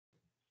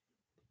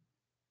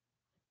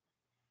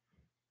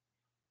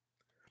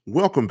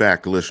Welcome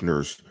back,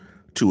 listeners,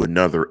 to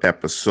another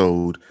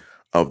episode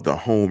of the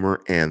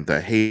Homer and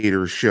the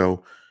Hater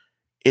Show.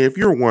 And if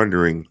you're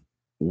wondering,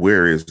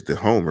 where is the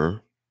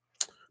Homer?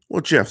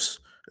 Well, Jeff's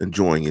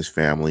enjoying his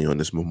family on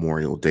this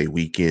Memorial Day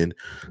weekend.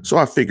 So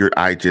I figured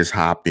I'd just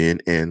hop in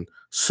and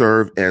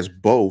serve as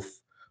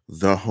both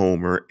the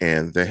Homer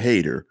and the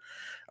Hater.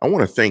 I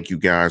want to thank you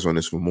guys on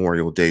this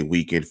Memorial Day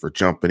weekend for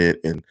jumping in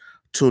and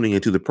tuning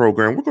into the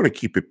program. We're going to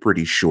keep it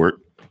pretty short.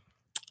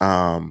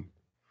 Um,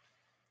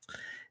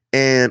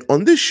 And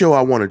on this show,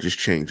 I want to just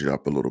change it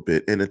up a little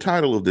bit. And the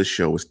title of this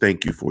show is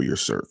Thank You for Your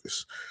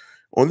Service.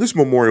 On this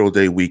Memorial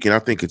Day weekend, I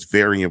think it's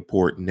very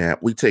important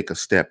that we take a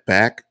step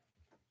back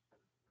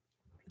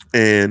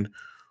and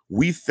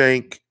we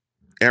thank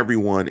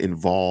everyone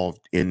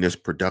involved in this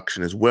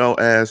production, as well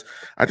as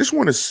I just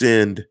want to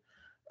send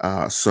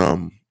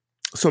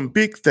some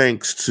big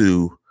thanks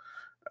to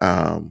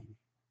um,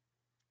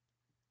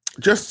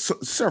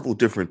 just several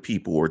different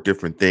people or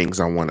different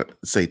things I want to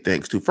say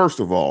thanks to. First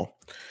of all,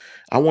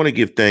 I want to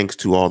give thanks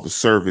to all the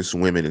service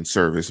women and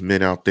service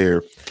men out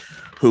there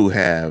who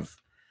have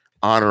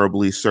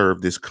honorably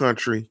served this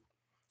country.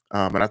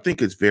 And I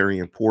think it's very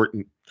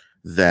important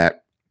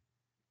that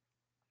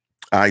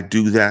I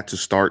do that to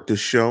start this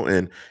show.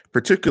 And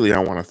particularly, I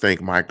want to thank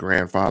my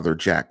grandfather,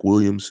 Jack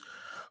Williams,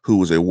 who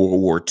was a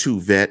World War II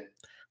vet,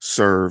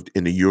 served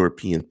in the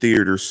European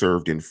theater,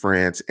 served in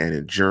France and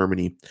in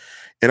Germany.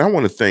 And I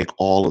want to thank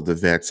all of the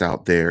vets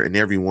out there and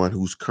everyone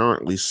who's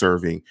currently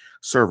serving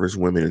service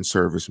women and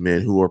service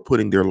men who are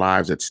putting their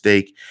lives at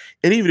stake.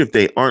 And even if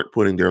they aren't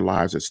putting their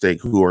lives at stake,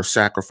 who are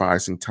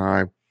sacrificing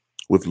time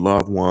with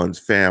loved ones,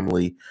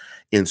 family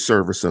in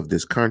service of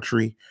this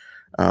country.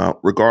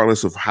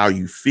 Regardless of how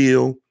you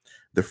feel,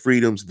 the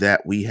freedoms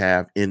that we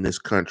have in this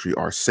country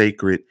are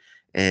sacred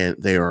and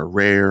they are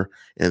rare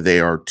and they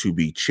are to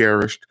be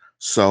cherished.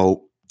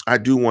 So I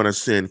do want to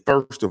send,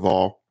 first of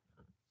all,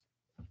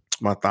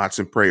 my thoughts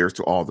and prayers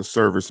to all the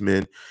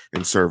servicemen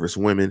and service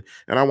women.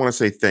 And I want to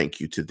say thank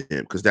you to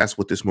them because that's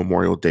what this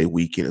Memorial Day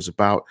weekend is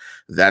about.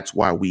 That's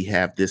why we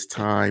have this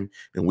time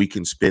and we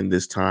can spend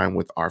this time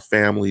with our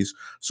families.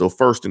 So,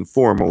 first and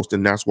foremost,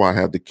 and that's why I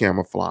have the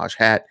camouflage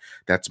hat,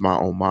 that's my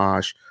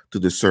homage to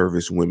the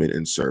service women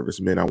and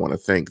servicemen. I want to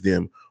thank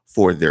them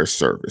for their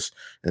service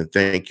and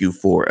thank you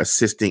for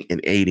assisting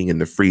and aiding in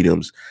the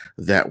freedoms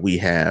that we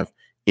have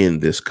in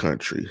this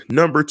country.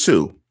 Number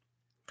two,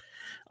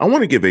 I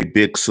want to give a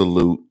big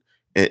salute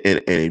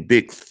and a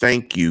big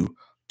thank you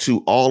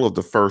to all of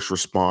the first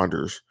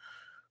responders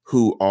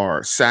who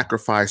are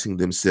sacrificing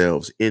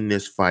themselves in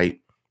this fight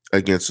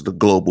against the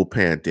global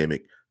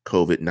pandemic,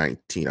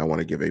 COVID-19. I want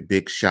to give a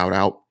big shout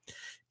out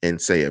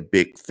and say a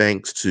big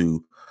thanks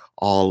to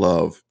all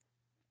of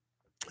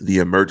the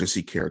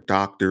emergency care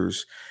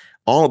doctors,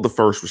 all of the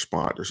first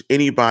responders,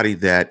 anybody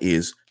that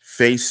is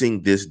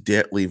facing this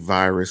deadly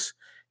virus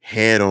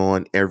head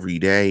on every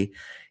day.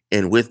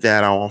 And with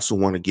that, I also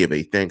want to give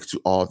a thanks to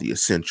all the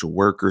essential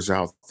workers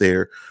out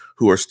there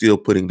who are still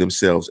putting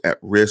themselves at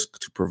risk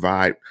to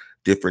provide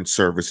different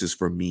services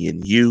for me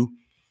and you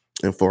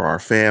and for our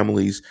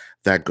families.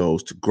 That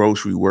goes to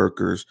grocery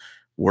workers,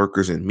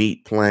 workers in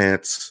meat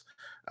plants,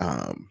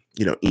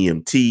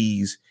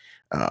 EMTs,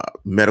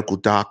 medical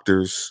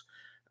doctors,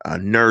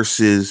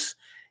 nurses,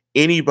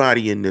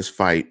 anybody in this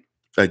fight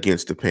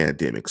against the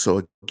pandemic.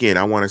 So again,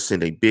 I want to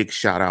send a big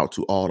shout out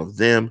to all of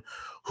them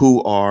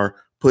who are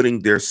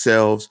putting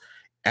themselves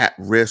at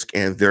risk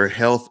and their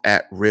health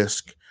at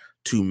risk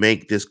to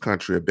make this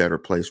country a better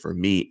place for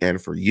me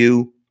and for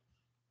you.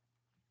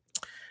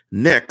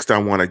 Next, I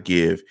want to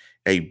give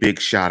a big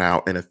shout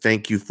out and a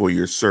thank you for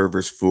your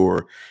service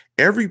for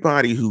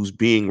everybody who's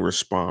being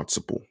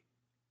responsible.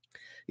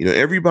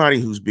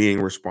 Everybody who's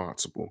being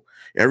responsible,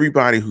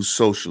 everybody who's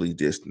socially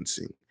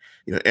distancing,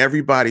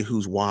 everybody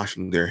who's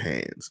washing their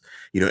hands,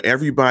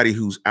 everybody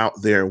who's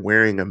out there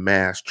wearing a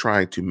mask,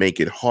 trying to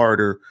make it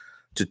harder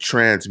to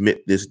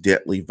transmit this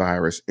deadly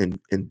virus and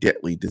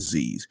deadly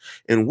disease.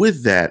 And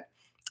with that,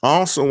 I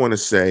also want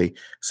to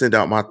send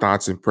out my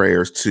thoughts and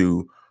prayers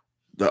to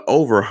the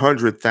over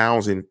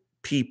 100,000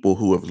 people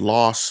who have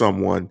lost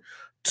someone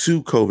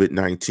to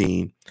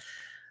COVID-19.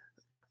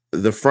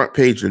 The front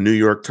page of the New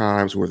York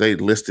Times, where they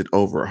listed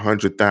over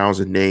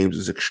 100,000 names,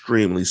 is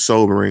extremely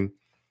sobering.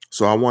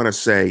 So I want to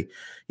say,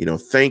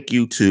 thank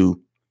you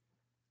to,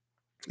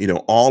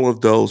 all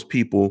of those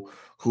people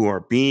who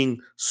are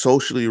being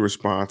socially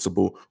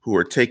responsible, who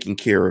are taking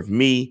care of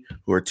me,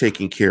 who are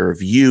taking care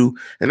of you.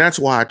 And that's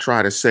why I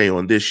try to say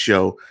on this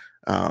show,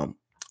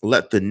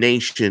 let the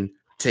nation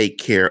take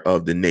care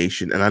of the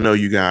nation. And I know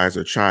you guys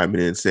are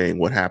chiming in saying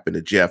what happened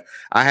to Jeff.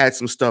 I had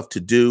some stuff to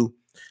do,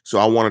 so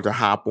I wanted to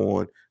hop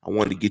on. I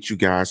wanted to get you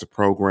guys a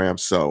program.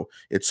 So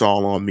it's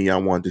all on me. I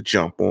wanted to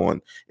jump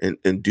on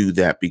and do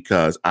that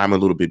because I'm a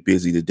little bit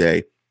busy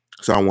today.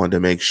 So I wanted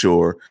to make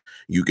sure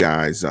you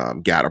guys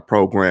got a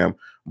program.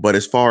 But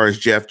as far as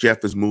Jeff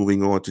is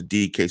moving on to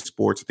DK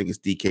Sports. I think it's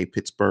DK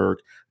Pittsburgh,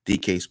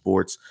 DK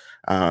Sports.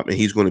 And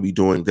he's going to be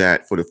doing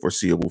that for the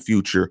foreseeable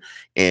future.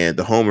 And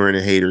the Homer and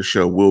the Hater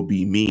show will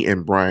be me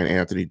and Brian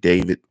Anthony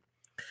David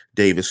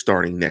Davis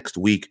starting next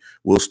week.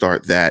 We'll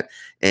start that,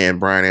 and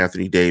Brian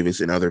Anthony Davis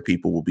and other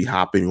people will be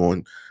hopping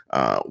on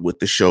with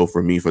the show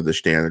for me for the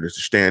Standard. It's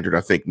the Standard.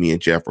 I think me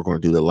and Jeff are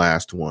going to do the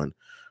last one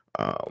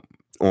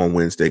on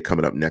Wednesday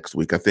coming up next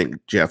week. I think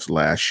Jeff's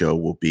last show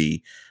will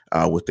be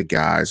with the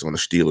guys on the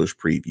Steelers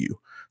preview.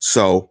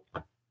 So,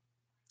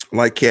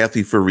 like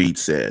Kathy Farid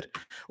said,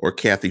 or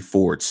Kathy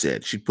Ford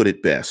said, she put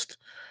it best.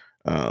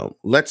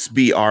 Let's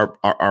be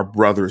our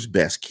brother's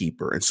best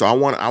keeper. And so I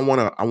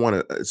want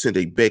to send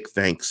a big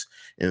thanks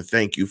and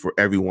thank you for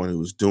everyone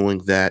who is doing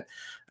that.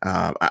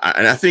 And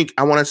I think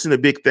I want to send a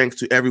big thanks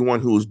to everyone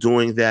who is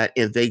doing that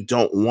and they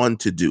don't want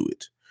to do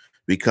it,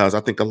 because I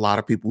think a lot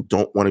of people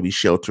don't want to be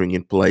sheltering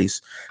in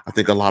place. I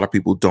think a lot of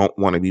people don't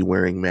want to be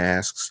wearing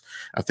masks.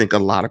 I think a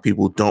lot of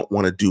people don't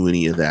want to do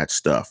any of that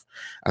stuff.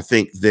 I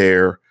think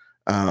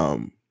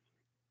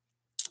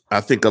I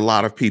think a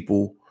lot of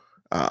people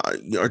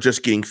are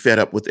just getting fed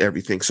up with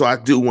everything. So I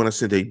do want to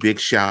send a big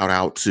shout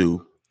out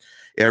to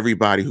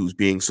everybody who's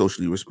being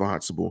socially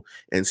responsible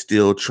and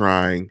still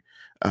trying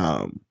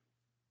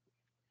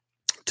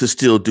to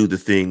still do the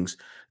things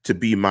to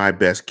be my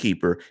best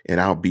keeper,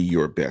 and I'll be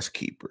your best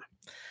keeper.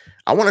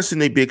 I want to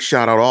send a big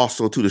shout out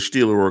also to the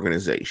Steeler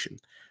organization.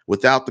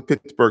 Without the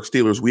Pittsburgh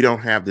Steelers, we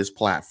don't have this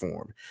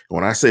platform.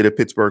 When I say the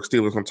Pittsburgh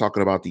Steelers, I'm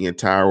talking about the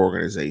entire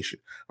organization.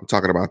 I'm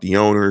talking about the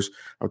owners.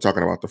 I'm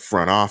talking about the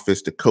front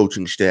office, the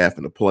coaching staff,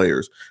 and the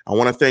players. I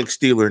want to thank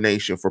Steeler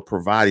Nation for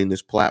providing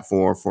this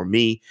platform for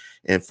me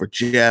and for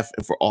Jeff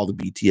and for all the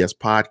BTS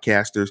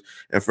podcasters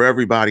and for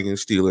everybody in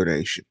Steeler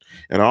Nation.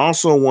 And I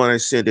also want to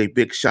send a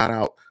big shout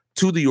out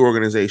to the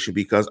organization,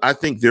 because I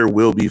think there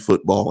will be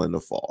football in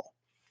the fall.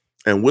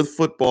 And with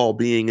football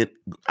being it,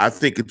 I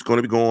think it's going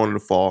to be going on in the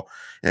fall.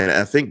 And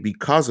I think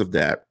because of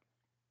that,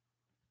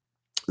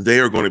 they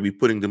are going to be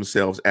putting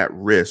themselves at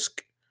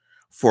risk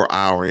for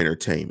our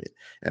entertainment.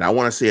 And I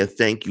want to say a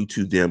thank you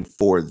to them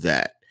for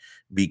that,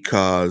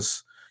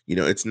 because, you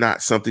know, it's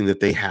not something that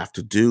they have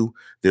to do.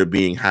 They're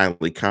being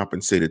highly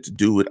compensated to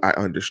do it. I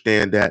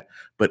understand that.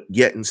 But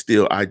yet and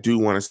still, I do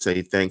want to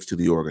say thanks to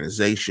the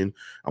organization.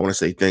 I want to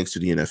say thanks to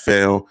the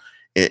NFL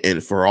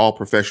and for all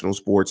professional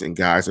sports and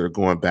guys that are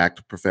going back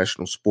to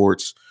professional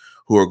sports,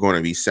 who are going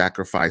to be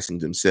sacrificing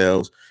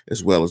themselves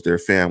as well as their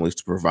families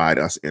to provide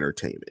us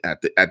entertainment.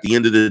 At the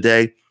end of the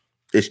day,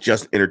 it's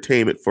just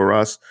entertainment for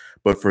us,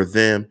 but for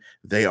them,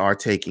 they are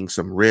taking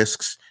some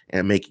risks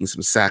and making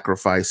some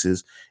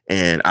sacrifices,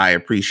 and I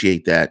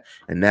appreciate that.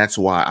 And that's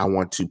why I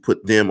want to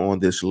put them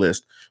on this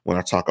list when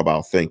I talk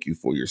about thank you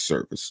for your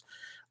service.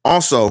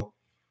 Also,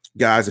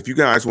 guys, if you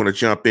guys want to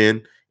jump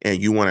in and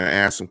you want to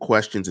ask some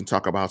questions and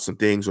talk about some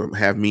things, or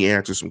have me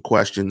answer some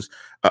questions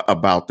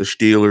about the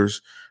Steelers,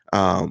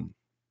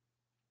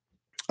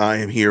 I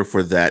am here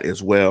for that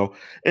as well.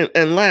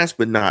 And last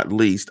but not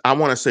least, I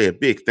want to say a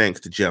big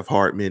thanks to Jeff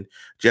Hartman.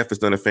 Jeff has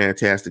done a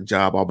fantastic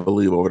job, I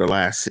believe, over the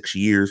last 6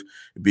 years,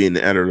 being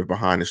the editor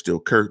behind the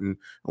Steel Curtain.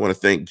 I want to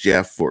thank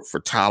Jeff for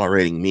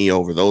tolerating me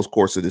over those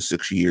course of the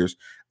 6 years.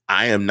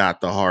 I am not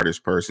the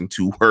hardest person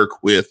to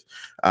work with,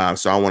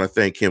 so I want to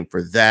thank him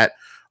for that.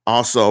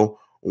 Also,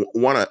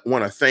 want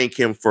to thank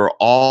him for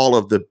all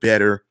of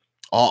the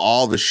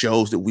all the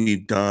shows that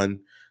we've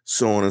done,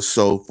 so on and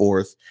so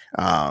forth,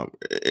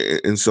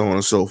 and so on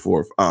and so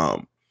forth.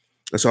 And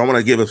so I want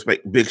to give a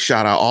big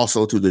shout out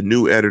also to the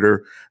new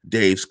editor,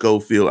 Dave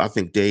Schofield. I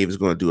think Dave is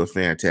going to do a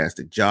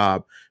fantastic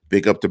job.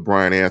 Big up to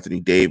Brian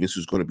Anthony Davis,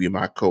 who's going to be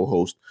my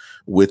co-host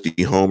with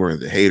the Homer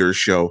and the Haters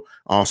show.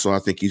 Also, I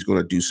think he's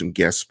going to do some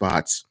guest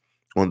spots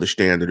on the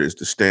Standard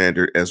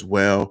as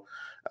well.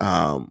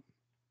 And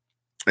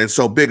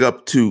so big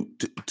up to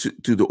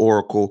the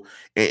Oracle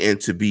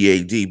and to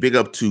BAD. Big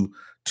up to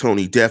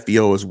Tony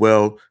Defio as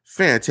well.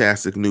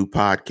 Fantastic new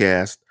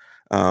podcast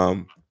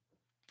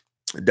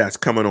that's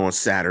coming on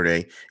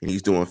Saturday, and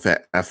he's doing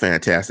a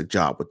fantastic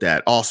job with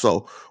that.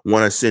 Also,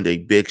 want to send a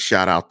big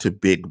shout out to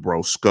Big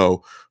Bro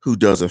Sco, who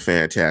does a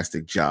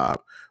fantastic job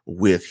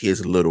with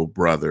his little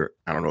brother.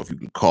 I don't know if you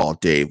can call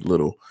Dave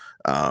little.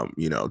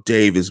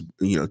 Dave's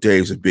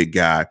a big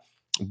guy,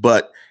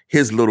 but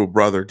his little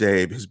brother,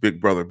 Dave, his big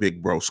brother,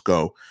 Big Bro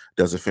Sco,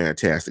 does a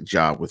fantastic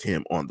job with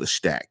him on the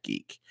Stat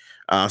Geek.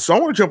 So I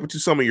want to jump into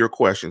some of your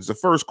questions. The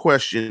first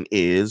question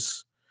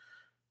is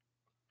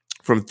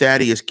from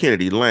Thaddeus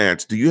Kennedy.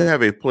 Lance, do you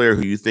have a player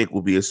who you think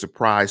will be a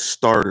surprise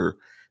starter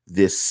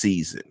this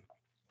season?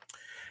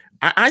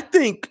 I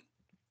think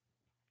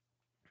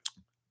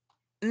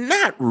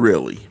not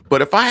really.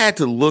 But if I had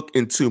to look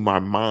into my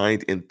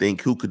mind and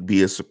think who could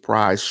be a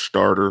surprise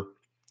starter,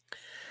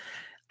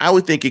 I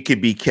would think it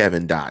could be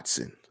Kevin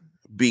Dotson,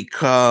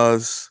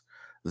 because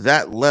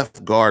that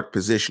left guard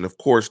position, of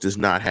course, does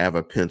not have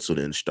a penciled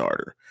in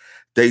starter.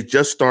 They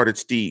just signed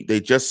Steve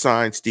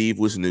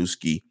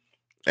Wisniewski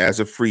as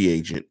a free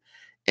agent,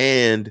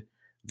 and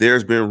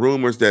there's been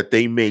rumors that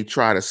they may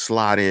try to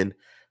slot in.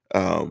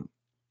 They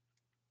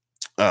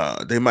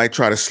might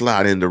try to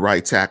slot in the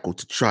right tackle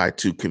to try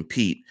to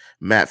compete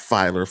Matt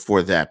Filer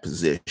for that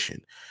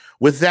position.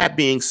 With that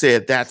being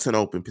said, that's an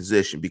open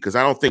position because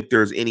I don't think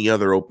there's any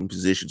other open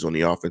positions on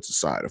the offensive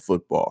side of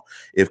football.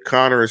 If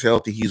Connor is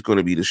healthy, he's going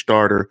to be the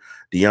starter.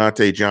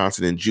 Deontay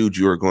Johnson and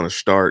Juju are going to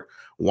start.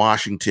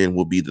 Washington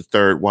will be the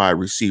third wide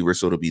receiver,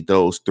 so it'll be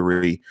those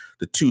three.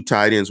 The two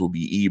tight ends will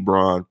be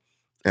Ebron,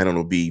 and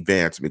it'll be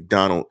Vance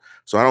McDonald.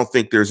 So I don't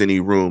think there's any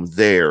room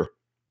there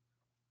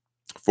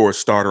for a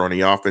starter on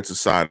the offensive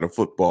side of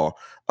football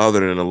other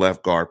than the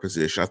left guard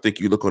position. I think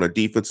you look on the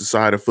defensive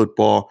side of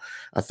football,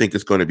 I think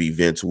it's going to be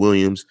Vince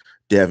Williams.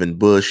 Devin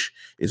Bush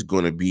is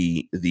going to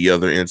be the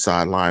other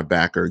inside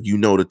linebacker. You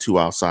know the two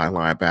outside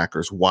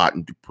linebackers, Watt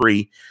and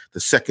Dupree.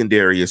 The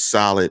secondary is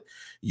solid.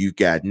 You've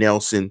got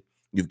Nelson.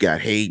 You've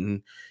got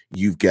Hayden.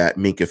 You've got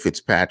Minkah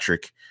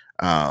Fitzpatrick.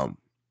 And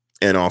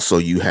also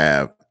you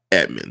have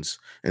Edmonds.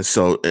 And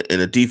so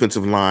and the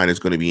defensive line is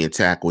going to be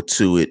intact with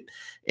Tuitt.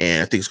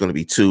 And I think it's going to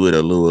be Tuitt,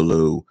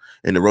 Alualu.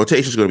 And the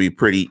rotation is going to be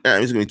pretty.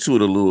 It's going to be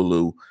Tuitt,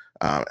 Alualu,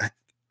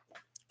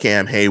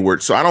 Cam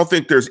Hayward. So I don't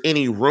think there's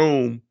any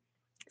room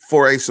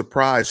for a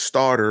surprise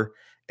starter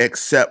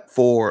except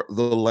for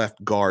the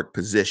left guard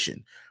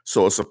position.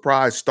 So a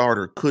surprise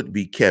starter could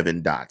be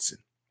Kevin Dotson.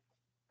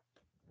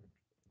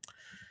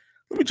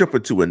 Let me jump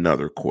into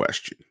another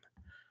question.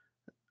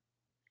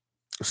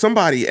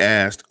 Somebody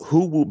asked,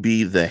 who will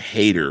be the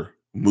hater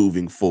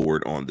moving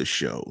forward on the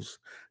shows?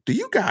 Do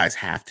you guys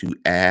have to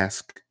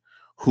ask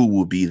who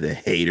will be the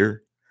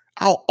hater?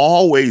 I'll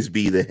always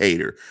be the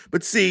hater.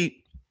 But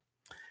see,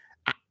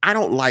 I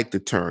don't like the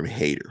term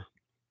hater.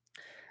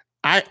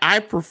 I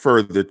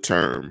prefer the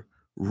term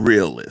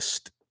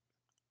realist,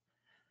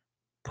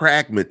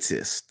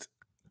 pragmatist.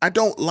 I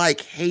don't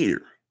like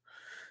hater.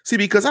 See,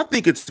 because I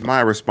think it's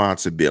my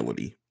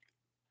responsibility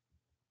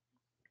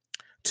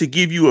to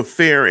give you a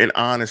fair and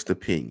honest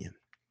opinion.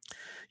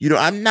 You know,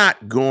 I'm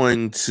not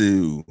going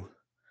to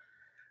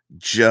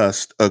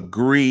just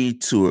agree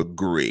to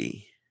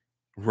agree,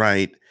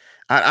 right?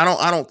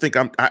 I don't think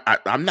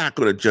I'm not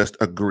going to just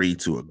agree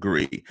to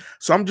agree.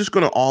 So I'm just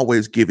going to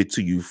always give it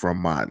to you from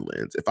my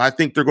lens. If I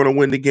think they're going to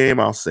win the game,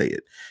 I'll say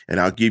it, and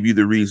I'll give you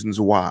the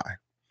reasons why.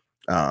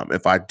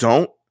 If I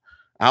don't,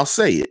 I'll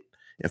say it.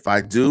 If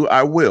I do,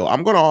 I will.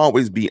 I'm going to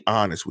always be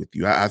honest with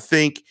you. I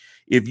think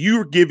if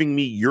you're giving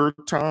me your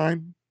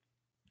time,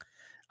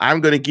 I'm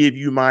going to give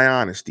you my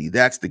honesty.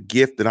 That's the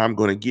gift that I'm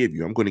going to give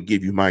you. I'm going to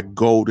give you my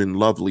golden,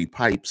 lovely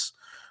pipes,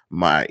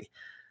 my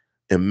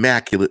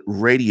immaculate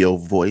radio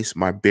voice,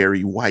 my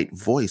Barry White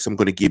voice. I'm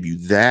going to give you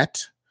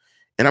that.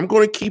 And I'm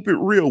going to keep it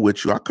real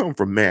with you. I come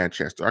from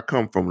Manchester. I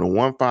come from the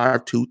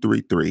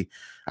 15233.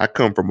 I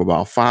come from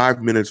about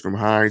 5 minutes from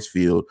Heinz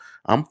Field.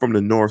 I'm from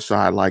the north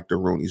side like the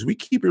Roonies. We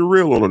keep it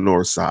real on the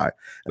north side.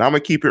 And I'm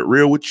going to keep it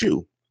real with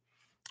you.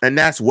 And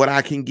that's what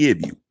I can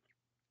give you.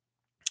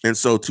 And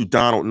so to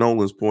Donald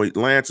Nolan's point,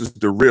 Lance is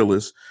the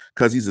realist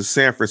because he's a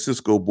San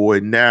Francisco boy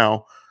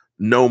now.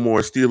 No more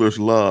Steelers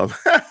love.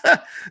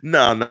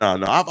 No.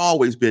 I've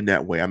always been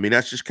that way. I mean,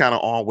 that's just kind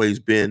of always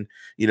been,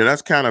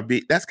 that's kind of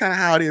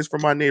how it is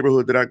from my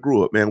neighborhood that I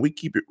grew up, man. We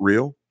keep it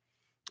real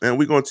and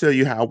we're going to tell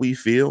you how we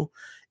feel.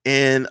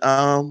 And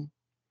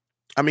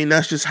I mean,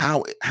 that's just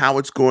how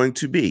it's going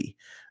to be.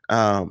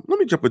 Let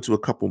me jump into a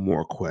couple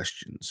more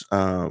questions.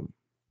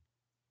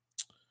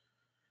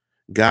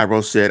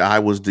 Gyro said I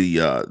was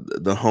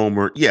the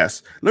homer.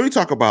 Yes. Let me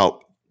talk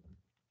about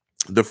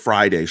the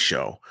Friday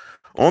show.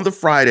 On the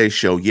Friday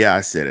show, yeah,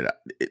 I said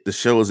it. The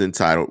show is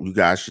entitled, you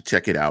guys should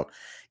check it out,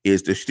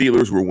 is the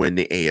Steelers will win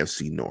the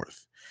AFC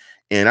North.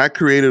 And I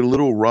created a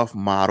little rough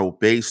model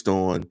based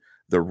on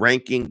the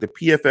ranking, the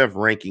PFF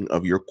ranking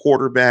of your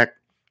quarterback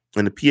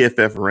and the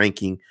PFF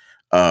ranking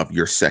of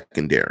your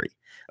secondary,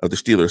 of the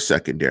Steelers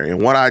secondary.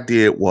 And what I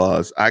did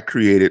was I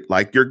created,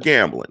 like you're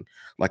gambling.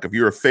 Like if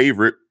you're a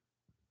favorite,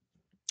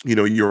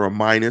 you're a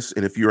minus.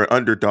 And if you're an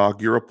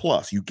underdog, you're a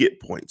plus. You get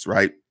points,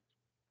 right?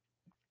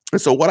 And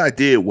so what I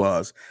did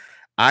was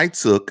I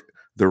took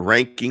the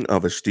ranking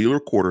of a Steeler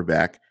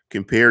quarterback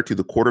compared to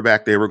the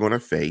quarterback they were going to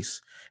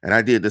face, and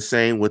I did the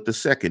same with the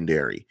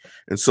secondary.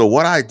 And so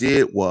what I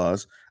did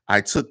was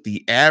I took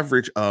the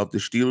average of the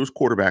Steelers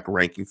quarterback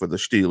ranking for the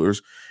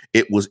Steelers.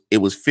 It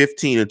was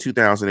 15 in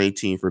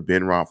 2018 for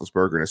Ben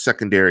Roethlisberger, and a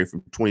secondary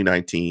from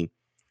 2019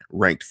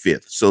 ranked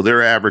 5th. So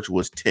their average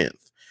was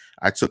 10th.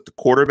 I took the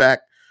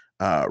quarterback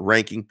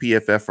ranking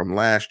PFF from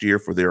last year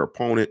for their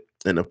opponent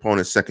and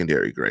opponent's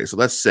secondary grade. So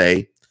let's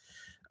say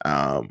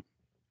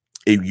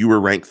if you were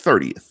ranked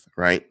 30th,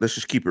 right? Let's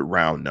just keep it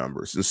round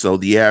numbers. And so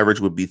the average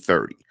would be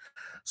 30.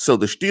 So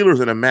the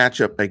Steelers in a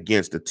matchup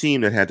against a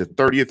team that had the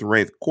 30th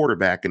ranked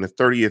quarterback and the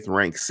 30th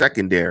ranked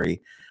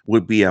secondary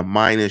would be a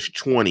minus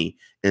 20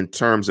 in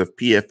terms of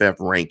PFF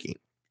ranking.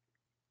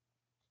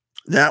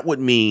 That would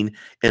mean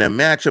in a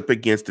matchup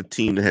against a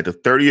team that had the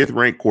 30th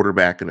ranked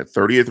quarterback and the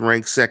 30th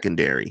ranked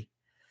secondary,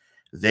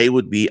 they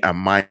would be a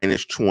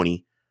minus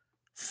 20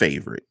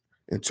 favorite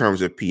in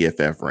terms of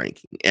PFF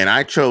ranking. And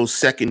I chose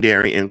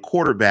secondary and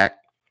quarterback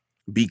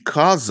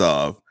because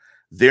of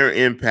their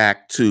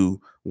impact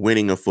to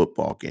winning a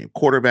football game.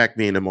 Quarterback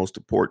being the most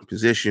important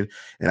position,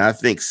 and I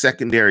think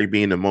secondary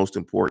being the most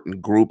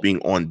important grouping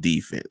on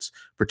defense,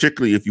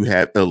 particularly if you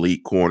have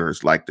elite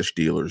corners like the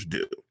Steelers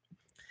do.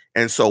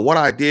 And so what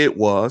I did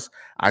was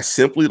I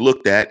simply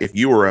looked at if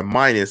you were a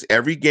minus,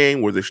 every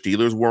game where the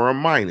Steelers were a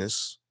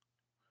minus,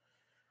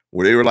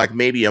 where they were like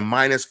maybe a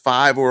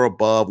 -5 or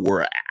above,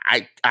 where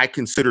I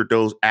considered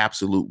those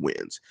absolute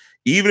wins.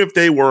 Even if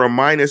they were a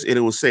minus and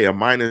it was say a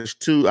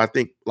 -2, I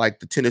think like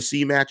the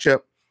Tennessee matchup,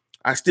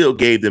 I still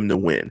gave them the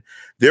win.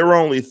 There were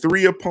only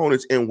 3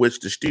 opponents in which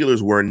the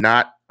Steelers were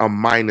not a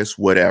minus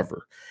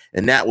whatever.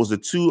 And that was the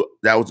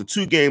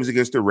two games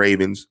against the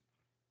Ravens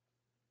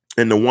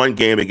and the 1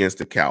 game against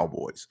the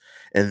Cowboys.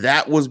 And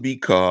that was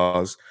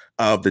because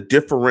of the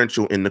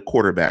differential in the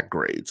quarterback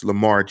grades.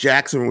 Lamar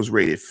Jackson was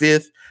rated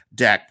 5th,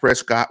 Dak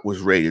Prescott was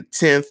rated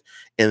 10th,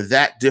 and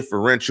that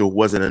differential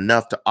wasn't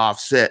enough to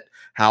offset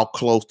how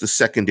close the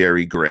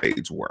secondary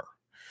grades were.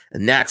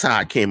 And that's how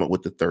I came up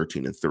with the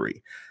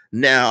 13-3.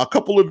 Now, a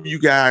couple of you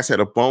guys had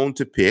a bone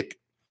to pick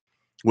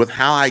with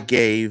how I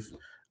gave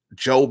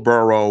Joe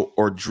Burrow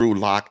or Drew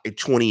Lock a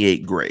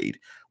 28 grade.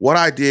 What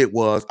I did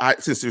was,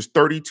 since there's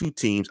 32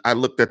 teams, I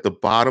looked at the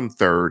bottom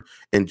third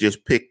and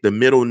just picked the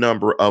middle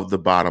number of the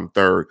bottom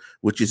third,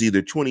 which is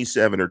either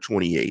 27 or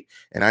 28.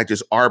 And I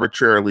just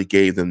arbitrarily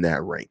gave them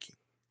that ranking.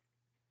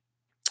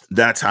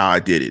 That's how I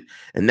did it.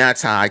 And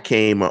that's how I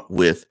came up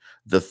with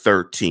the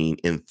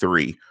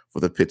 13-3 for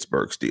the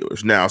Pittsburgh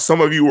Steelers. Now, some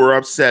of you were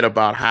upset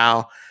about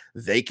how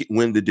they could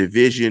win the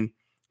division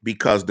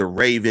because the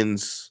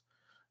Ravens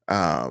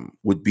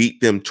would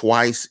beat them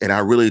twice, and I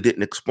really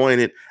didn't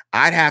explain it.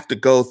 I'd have to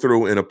go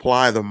through and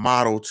apply the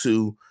model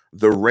to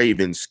the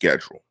Ravens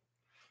schedule.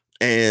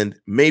 And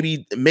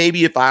maybe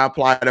if I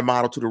apply the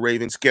model to the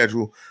Ravens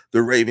schedule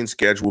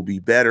will be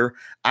better.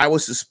 I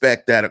would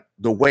suspect that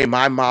the way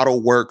my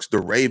model works, the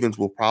Ravens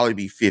will probably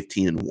be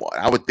 15-1.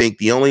 I would think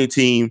the only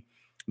team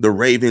the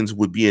Ravens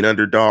would be an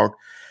underdog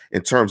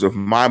in terms of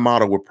my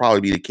model would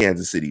probably be the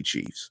Kansas City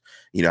Chiefs.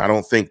 You know, I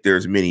don't think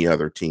there's many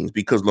other teams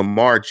because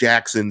Lamar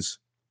Jackson's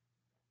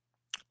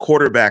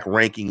quarterback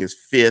ranking is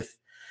 5th.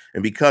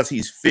 And because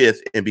he's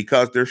 5th and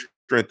because their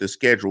strength of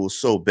schedule is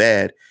so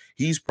bad,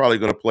 he's probably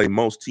going to play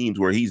most teams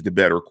where he's the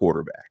better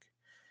quarterback.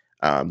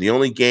 The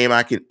only game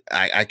I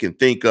can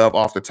think of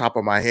off the top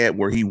of my head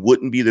where he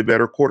wouldn't be the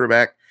better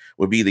quarterback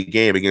would be the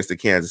game against the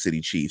Kansas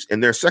City Chiefs.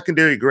 And their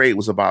secondary grade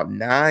was about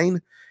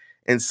 9.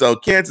 And so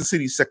Kansas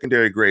City's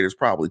secondary grade is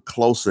probably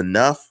close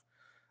enough.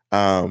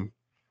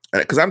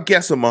 Because I'm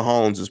guessing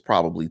Mahomes is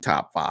probably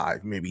top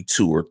 5, maybe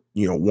 2 or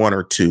 1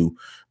 or 2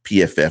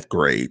 PFF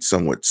grades,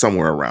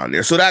 somewhere around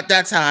there. So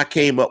that's how I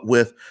came up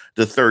with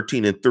the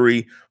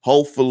 13-3.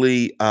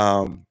 Hopefully,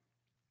 I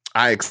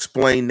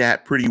explained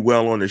that pretty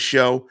well on the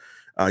show.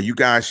 You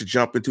guys should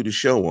jump into the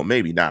show. Well,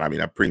 maybe not. I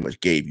mean, I pretty much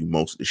gave you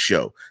most of the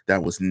show.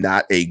 That was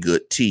not a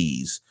good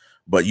tease,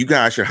 but you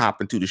guys should hop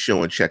into the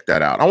show and check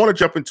that out. I want to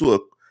jump into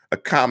a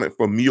comment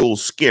from Mule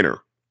Skinner.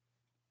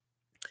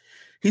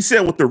 He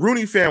said, with the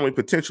Rooney family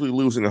potentially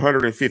losing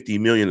 $150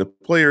 million, the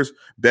players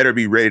better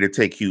be ready to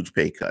take huge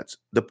pay cuts.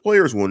 The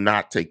players will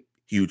not take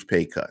huge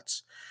pay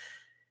cuts.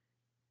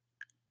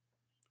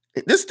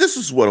 This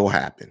is what will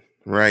happen,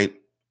 right?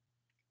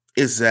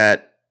 Is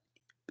that,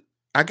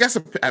 I guess,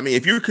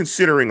 if you're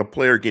considering a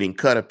player getting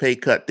a pay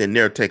cut, then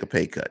they'll take a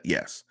pay cut.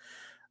 Yes.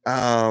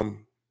 So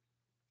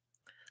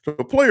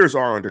the players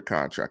are under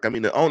contract. I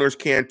mean, the owners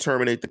can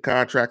terminate the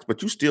contracts,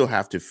 but you still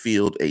have to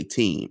field a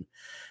team.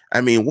 I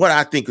mean, what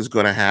I think is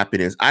going to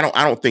happen is I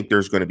don't think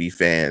there's going to be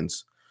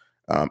fans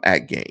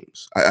at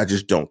games. I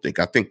just don't think.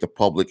 I think the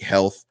public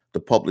health, the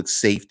public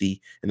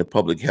safety, and the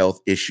public health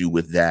issue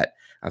with that,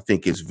 I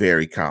think is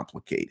very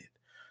complicated.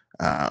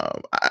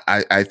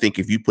 I think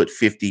if you put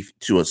 50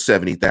 to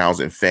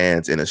 70,000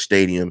 fans in a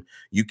stadium,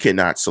 you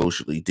cannot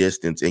socially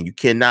distance and you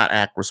cannot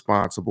act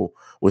responsible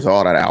with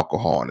all that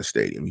alcohol in the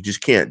stadium. You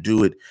just can't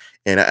do it.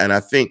 And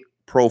I think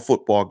pro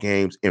football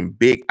games and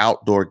big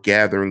outdoor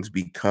gatherings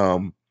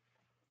become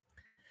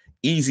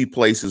easy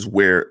places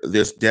where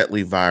this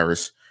deadly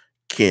virus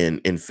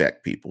can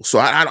infect people. So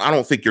I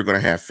don't think you're going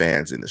to have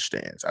fans in the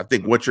stands. I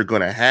think what you're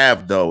going to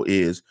have, though,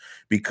 is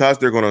because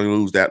they're going to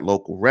lose that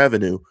local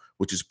revenue,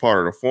 which is part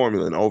of the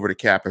formula, and Over the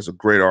Cap has a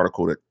great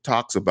article that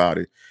talks about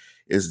it,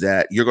 is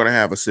that you're going to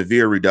have a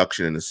severe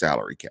reduction in the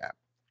salary cap.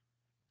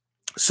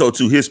 So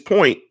to his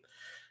point,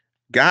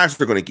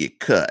 guys are going to get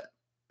cut.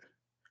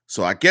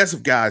 So I guess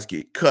if guys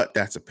get cut,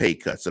 that's a pay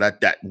cut. So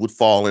that would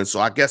fall in. So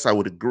I guess I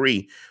would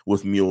agree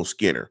with Mule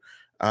Skinner.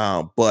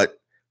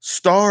 But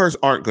stars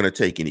aren't going to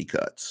take any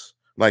cuts.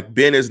 Like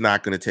Ben is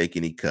not going to take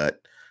any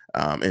cut.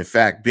 In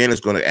fact, Ben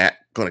is going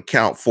to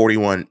count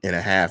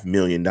 $41.5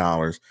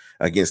 million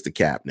against the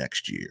cap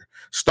next year.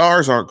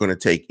 Stars aren't going to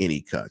take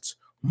any cuts.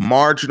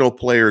 Marginal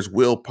players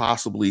will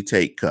possibly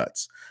take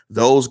cuts.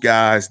 Those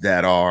guys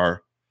that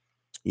are,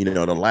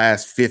 the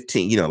last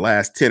 15,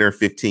 last 10 or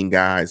 15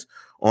 guys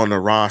on the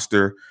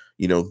roster,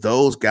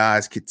 those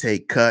guys could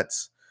take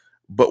cuts.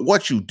 But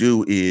what you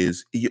do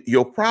is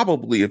you'll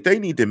probably, if they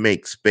need to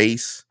make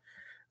space,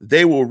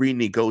 they will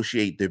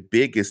renegotiate the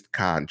biggest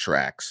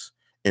contracts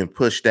and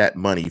push that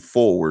money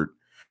forward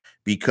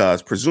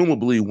because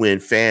presumably when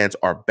fans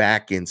are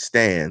back in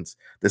stands,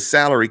 the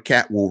salary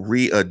cap will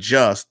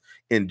readjust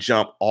and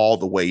jump all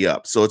the way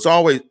up. So it's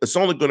only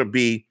going to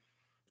be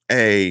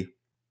a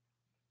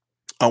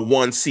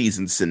one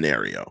season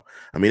scenario.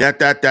 I mean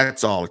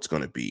that's all it's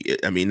going to be.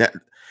 I mean that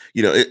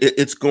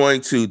it's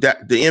going to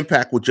that the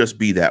impact would just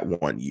be that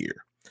 1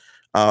 year.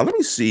 Let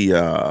me see.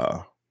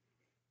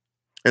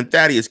 And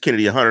Thaddeus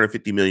Kennedy,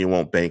 150 million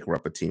won't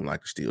bankrupt a team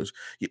like the Steelers.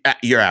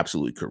 You're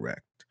absolutely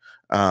correct.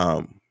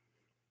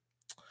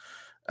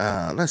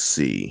 Let's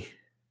see.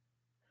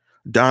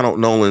 Donald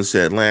Nolan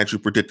said, Lance, you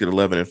predicted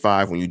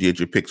 11-5 when you did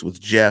your picks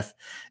with Jeff,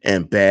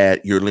 and bad,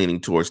 you're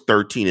leaning towards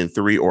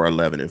 13-3 or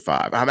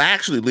 11-5. I'm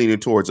actually leaning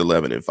towards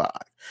 11-5.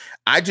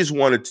 I just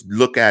wanted to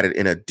look at it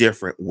in a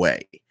different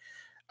way.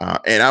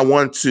 And I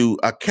want to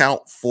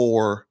account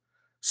for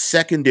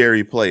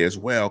secondary play as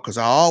well, because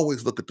I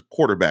always look at the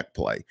quarterback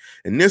play.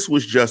 And this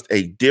was just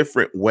a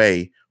different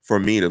way for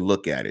me to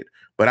look at it.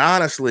 But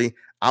honestly,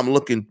 I'm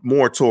looking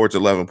more towards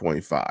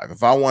 11.5.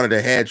 If I wanted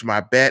to hedge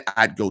my bet,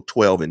 I'd go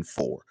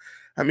 12-4.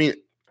 I mean,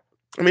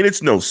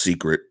 it's no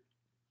secret.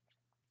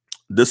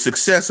 The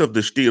success of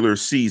the Steelers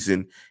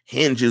season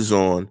hinges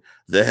on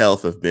the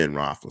health of Ben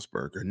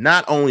Roethlisberger.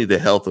 Not only the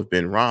health of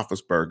Ben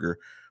Roethlisberger,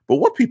 but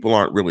what people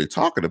aren't really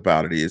talking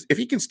about it is if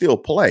he can still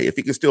play,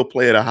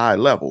 at a high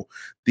level.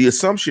 The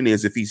assumption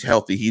is if he's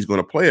healthy, he's going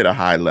to play at a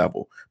high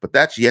level, but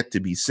that's yet to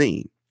be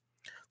seen.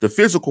 The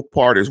physical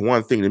part is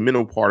one thing, the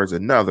mental part is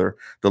another.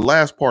 The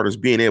last part is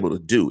being able to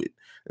do it.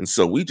 And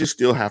so we just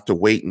still have to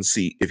wait and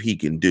see if he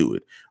can do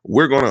it.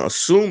 We're going to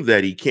assume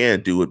that he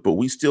can do it, but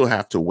we still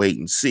have to wait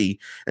and see.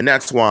 And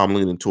that's why I'm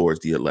leaning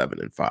towards the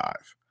 11-5.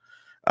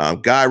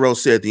 Gyro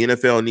said the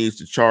NFL needs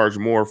to charge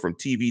more from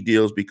TV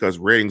deals because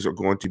ratings are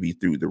going to be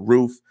through the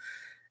roof.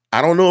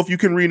 I don't know if you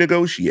can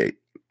renegotiate.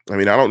 I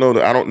mean, I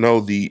don't know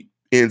the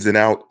ins and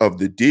out of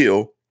the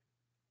deal,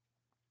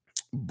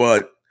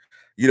 but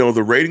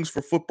the ratings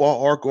for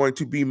football are going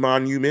to be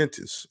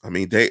monumentous. I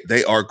mean,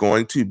 they are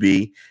going to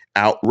be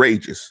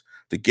outrageous.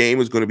 The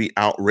game is going to be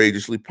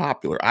outrageously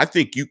popular. I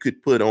think you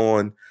could put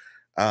on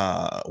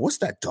what's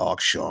that dog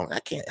show?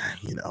 I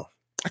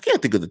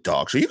can't think of the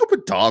dog show. You could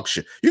put dog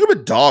show. You could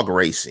put dog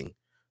racing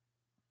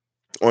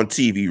on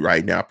TV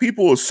right now.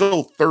 People are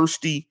so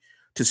thirsty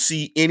to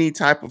see any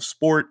type of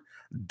sport.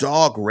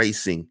 Dog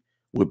racing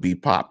would be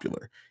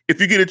popular. If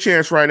you get a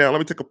chance right now, let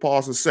me take a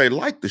pause and say,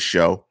 like the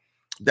show.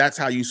 That's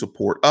how you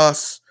support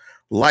us.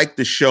 Like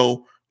the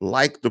show,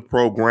 like the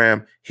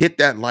program, hit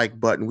that like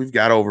button. We've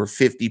got over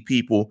 50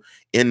 people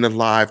in the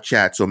live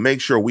chat, so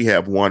make sure we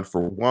have 1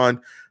 for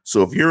 1.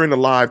 So if you're in the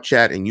live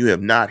chat and you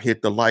have not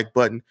hit the like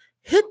button,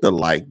 hit the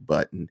like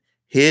button.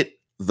 Hit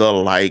the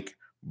like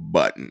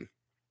button.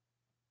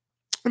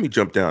 Let me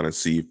jump down and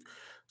see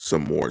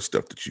some more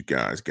stuff that you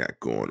guys got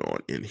going on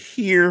in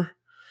here.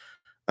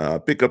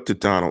 Pick up to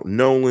Donald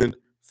Nolan.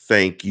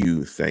 Thank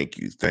you.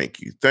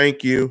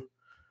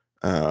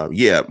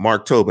 Yeah,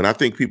 Mark Tobin. I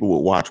think people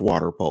will watch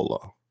water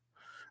polo.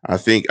 I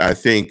think people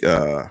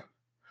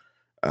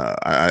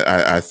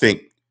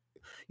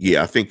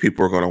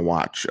are going to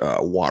watch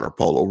water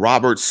polo.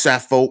 Robert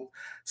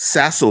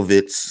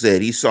Sasovitz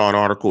said he saw an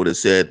article that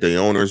said the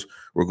owners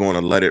were going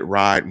to let it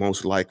ride.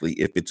 Most likely,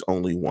 if it's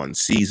only one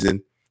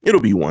season,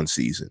 it'll be one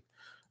season.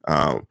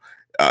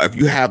 If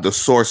you have the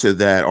source of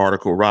that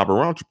article, Robert,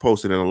 why don't you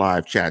post it in a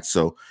live chat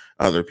so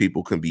other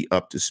people can be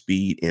up to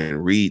speed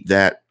and read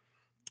that?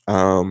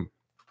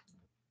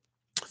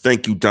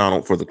 Thank you,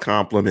 Donald, for the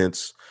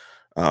compliments.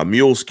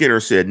 Mule Skinner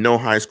said, no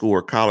high school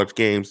or college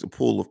games. The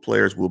pool of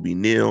players will be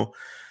nil.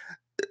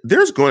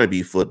 There's going to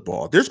be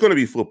football. They're going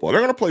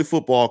to play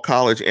football,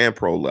 college and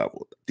pro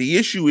level. The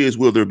issue is,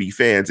 will there be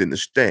fans in the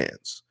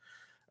stands?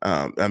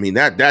 I mean,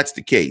 that's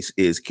the case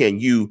is can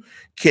you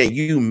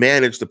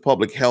manage the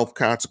public health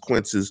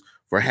consequences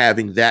for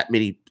having that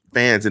many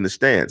fans in the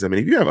stands? I mean,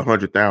 if you have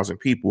 100,000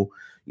 people,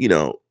 in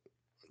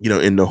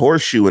the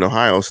horseshoe in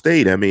Ohio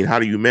State, I mean, how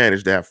do you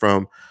manage that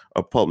from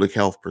a public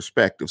health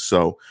perspective?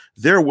 So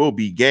there will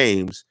be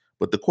games,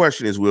 but the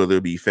question is, will there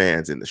be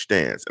fans in the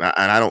stands?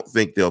 And I don't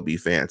think there'll be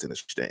fans in the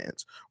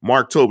stands.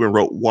 Mark Tobin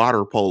wrote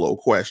water polo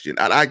question,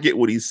 and I get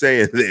what he's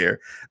saying there.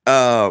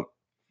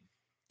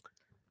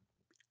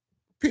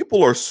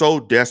 People are so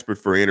desperate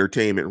for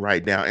entertainment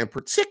right now, and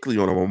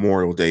particularly on a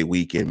Memorial Day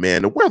weekend,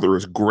 man. The weather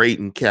is great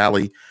in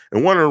Cali,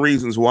 and one of the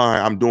reasons why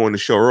I'm doing the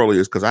show early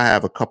is because I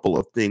have a couple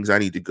of things I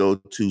need to go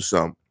to,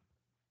 some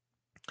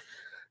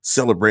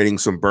celebrating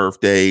some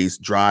birthdays,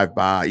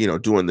 drive-by,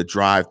 doing the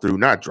drive-through,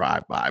 not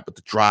drive-by, but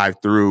the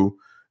drive-through,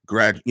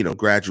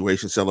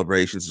 graduation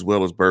celebrations as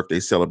well as birthday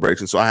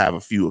celebrations. So I have a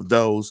few of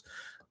those.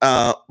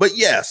 But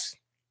yes,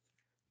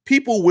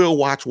 people will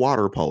watch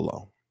water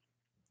polo.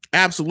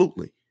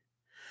 Absolutely.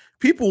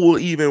 People will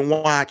even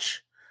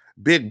watch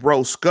Big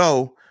Bro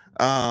Sco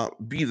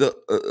be the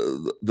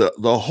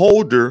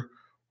holder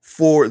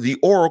for the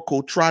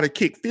Oracle try to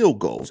kick field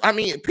goals. I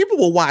mean, people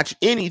will watch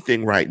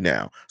anything right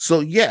now. So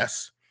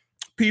yes,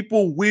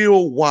 people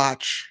will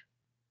watch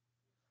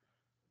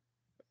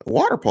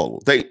Water polo.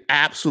 They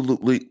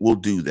absolutely will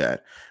do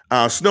that.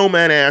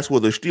 Snowman asks, will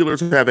the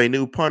Steelers have a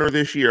new punter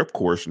this year? Of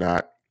course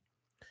not.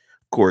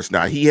 Of course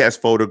not. He has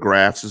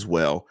photographs as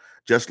well.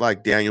 Just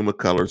like Daniel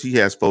McCullers, he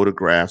has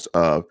photographs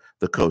of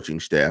the coaching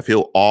staff.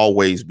 He'll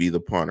always be the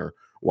punter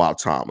while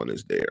Tomlin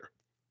is there.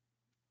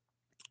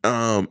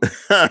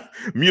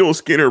 Mule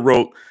Skinner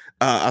wrote,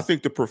 I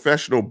think the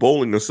Professional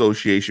Bowling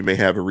Association may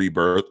have a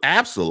rebirth.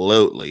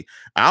 Absolutely.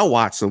 I'll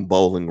watch some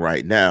bowling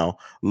right now.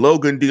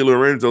 Logan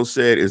DiLorenzo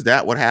said, is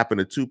that what happened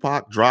to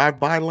Tupac?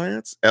 Drive-by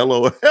Lance?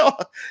 LOL.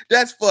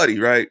 That's funny,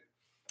 right?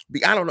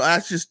 I don't know.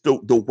 That's just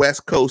the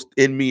West Coast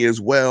in me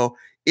as well.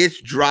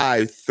 It's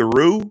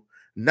drive-through,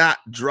 not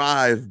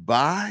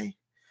drive-by.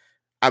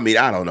 I mean,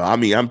 I don't know. I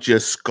mean, I'm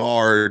just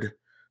scarred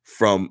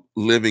from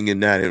living in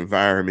that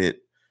environment,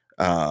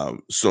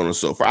 so on and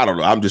so forth. I don't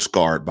know. I'm just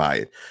scarred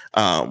by it.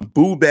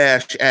 Boo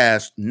Bash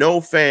asked, no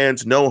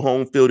fans, no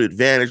home field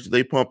advantage. Do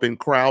they pump in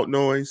crowd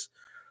noise?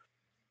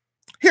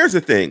 Here's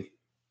the thing.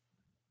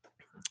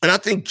 And I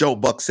think Joe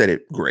Buck said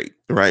it great,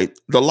 right?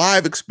 The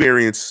live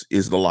experience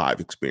is the live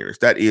experience.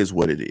 That is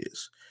what it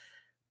is.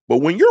 But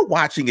when you're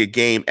watching a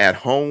game at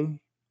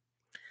home,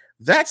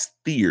 that's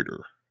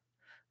theater.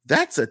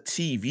 That's a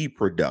TV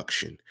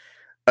production.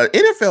 An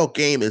NFL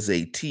game is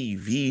a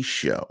TV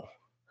show.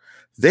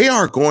 They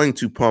are going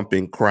to pump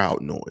in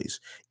crowd noise,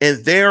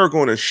 and they are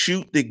going to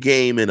shoot the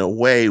game in a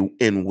way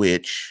in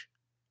which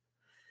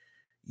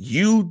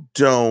you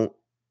don't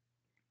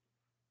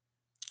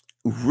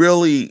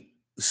really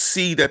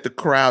see that the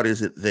crowd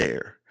isn't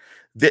there.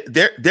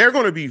 They're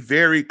going to be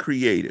very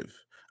creative.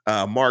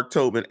 Mark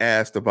Tobin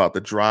asked about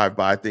the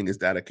drive-by thing. Is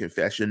that a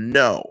confession?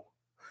 No,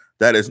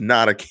 that is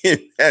not a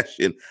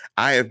confession.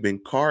 I have been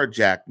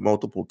carjacked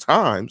multiple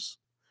times,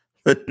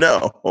 but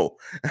no,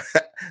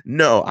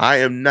 no, I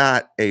have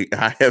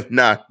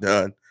not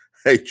done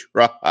a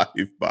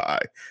drive-by.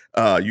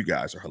 You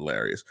guys are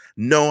hilarious.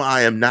 No,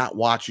 I am not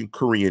watching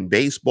Korean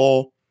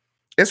baseball.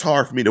 It's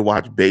hard for me to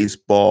watch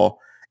baseball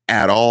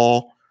at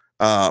all,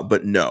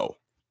 but no.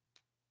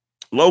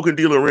 Logan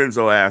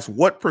DiLorenzo asks,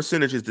 what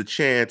percentage is the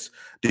chance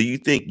do you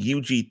think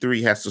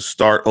UG3 has to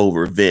start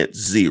over Vince?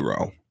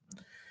 0.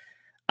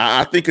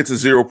 I think it's a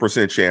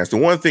 0% chance. The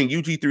one thing,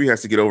 UG3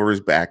 has to get over his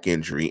back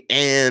injury.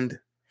 And,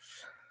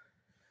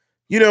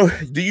 you know,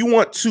 do you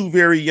want two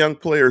very young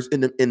players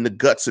in the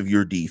guts of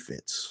your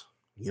defense?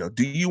 You know,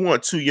 do you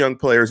want two young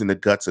players in the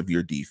guts of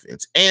your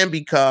defense? And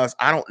because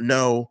I don't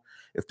know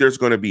if there's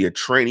going to be a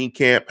training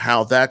camp,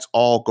 how that's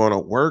all going to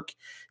work.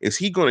 Is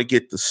he going to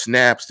get the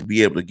snaps to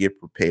be able to get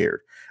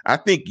prepared? I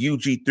think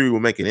UG3 will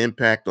make an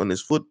impact on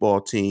this football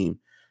team,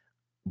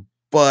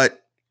 but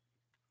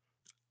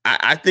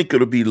I think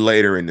it'll be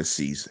later in the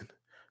season.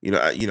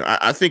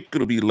 I think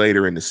it'll be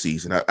later in the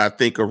season. I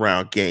think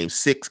around game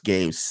 6,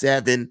 game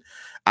 7.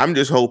 I'm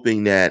just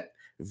hoping that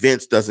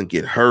Vince doesn't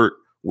get hurt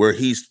where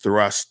he's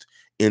thrust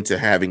into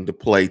having to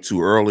play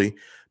too early,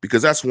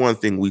 because that's one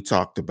thing we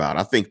talked about.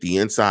 I think the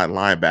inside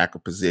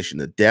linebacker position,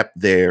 the depth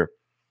there,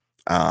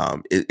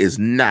 is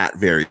not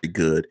very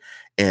good.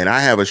 And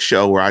I have a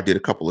show where I did a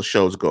couple of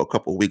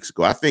weeks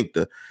ago. I think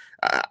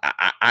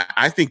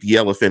I think the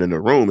elephant in the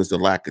room is the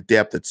lack of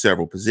depth at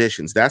several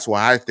positions. That's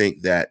why I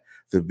think that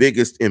the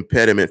biggest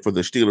impediment for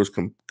the Steelers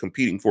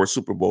competing for a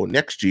Super Bowl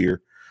next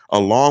year,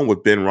 along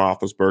with Ben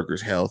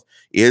Roethlisberger's health,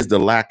 is the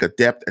lack of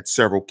depth at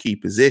several key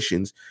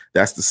positions.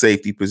 That's the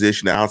safety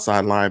position, the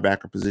outside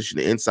linebacker position,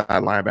 the inside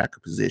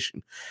linebacker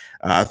position.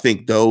 I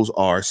think those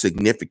are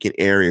significant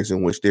areas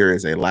in which there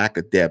is a lack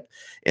of depth,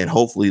 and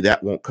hopefully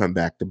that won't come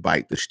back to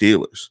bite the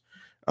Steelers.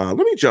 Let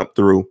me jump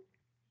through.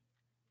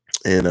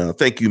 And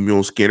thank you,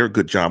 Mule Skinner.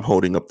 Good job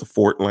holding up the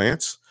fort,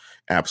 Lance.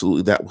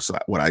 Absolutely, that was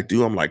what I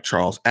do. I'm like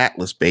Charles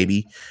Atlas,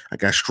 baby. I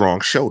got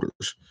strong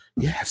shoulders.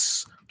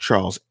 Yes,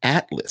 Charles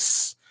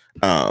Atlas.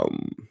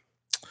 Logan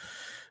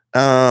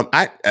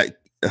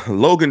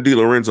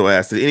DiLorenzo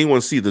asked, did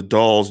anyone see the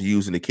dolls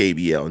used in the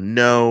KBL?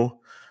 No,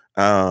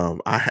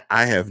 I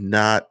have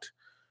not.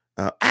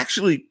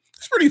 Actually,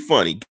 it's pretty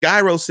funny.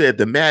 Gyro said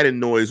the Madden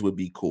noise would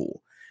be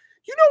cool.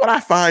 You know what I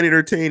find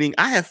entertaining?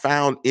 I have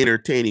found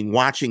entertaining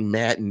watching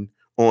Madden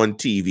on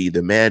TV,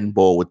 the Madden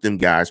Bowl with them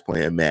guys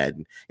playing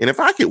Madden. And if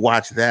I could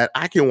watch that,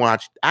 I can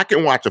watch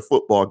a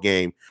football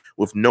game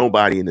with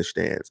nobody in the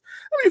stands.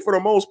 I mean, for the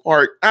most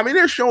part, I mean,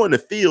 they're showing the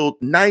field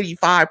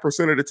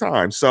 95% of the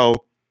time. So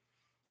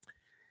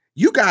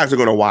you guys are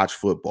going to watch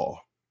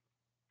football.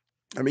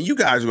 I mean, you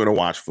guys are going to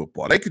watch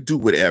football. They could do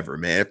whatever,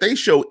 man. If they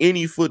show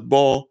any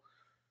football,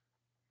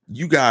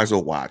 you guys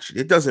will watch it.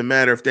 It doesn't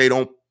matter if they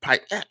don't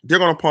pipe. They're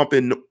going to pump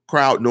in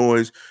crowd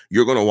noise.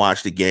 You're going to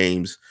watch the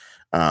games,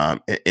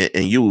 and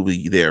you will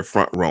be there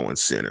front row and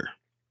center.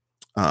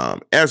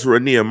 Ezra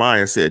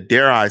Nehemiah said,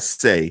 dare I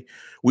say,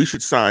 we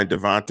should sign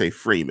Devontae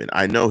Freeman.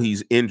 I know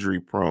he's injury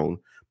prone,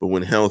 but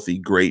when healthy,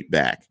 great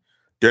back.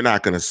 They're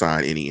not going to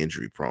sign any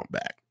injury prone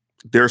back.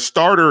 Their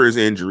starter is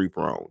injury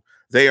prone.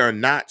 They are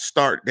not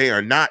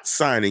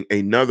signing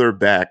another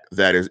back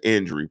that is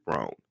injury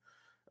prone.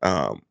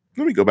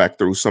 Let me go back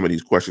through some of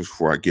these questions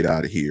before I get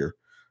out of here.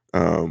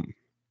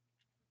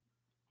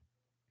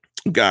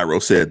 Gyro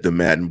said the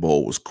Madden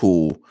Bowl was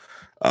cool.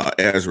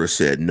 Ezra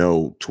said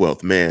no,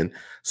 12th man.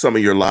 Some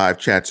of your live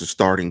chats are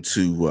starting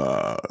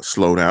to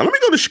slow down. Let me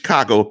go to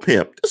Chicago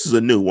Pimp. This is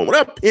a new one. What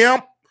up,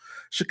 Pimp?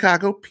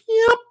 Chicago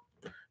Pimp.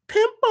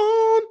 Pimp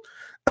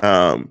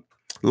on.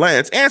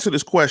 Lance, answer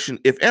this question.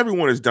 If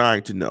everyone is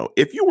dying to know,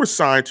 if you were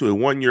signed to a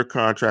 1-year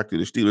contract to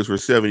the Steelers for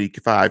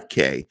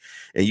 $75K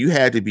and you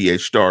had to be a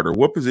starter,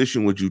 what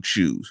position would you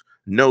choose?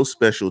 No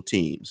special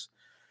teams.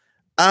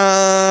 If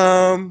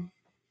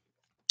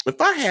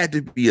I had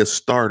to be a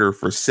starter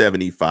for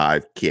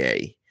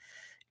 $75K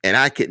and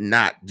I could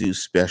not do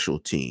special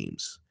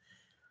teams,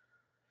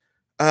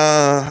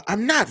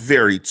 I'm not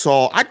very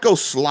tall. I'd go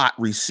slot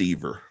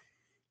receiver.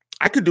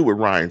 I could do what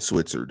Ryan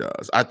Switzer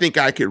does. I think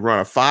I could run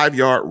a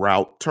 5-yard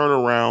route, turn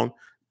around,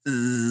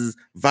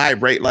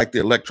 vibrate like the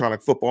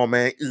electronic football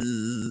man,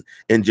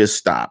 and just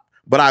stop.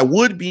 But I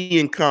would be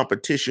in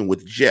competition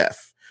with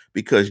Jeff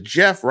because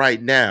Jeff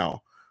right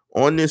now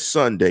on this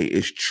Sunday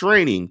is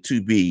training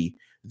to be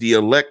the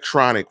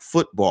electronic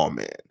football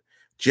man.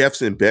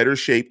 Jeff's in better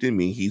shape than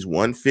me. He's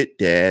one fit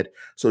dad.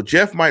 So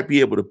Jeff might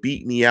be able to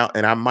beat me out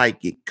and I might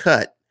get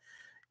cut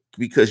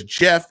because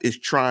Jeff is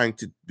trying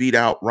to beat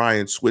out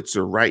Ryan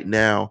Switzer right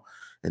now.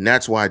 And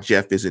that's why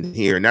Jeff isn't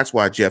here. And that's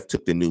why Jeff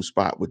took the new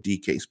spot with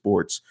DK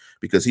Sports,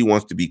 because he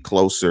wants to be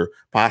closer,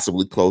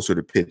 possibly closer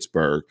to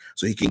Pittsburgh,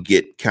 so he can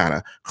get kind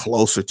of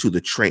closer to the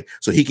train,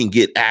 so he can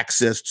get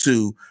access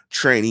to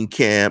training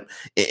camp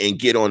and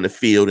get on the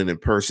field and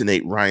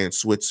impersonate Ryan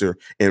Switzer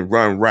and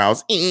run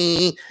routes.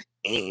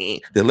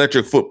 The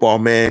electric football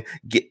man,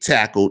 get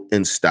tackled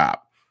and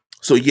stop.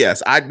 So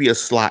yes, I'd be a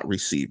slot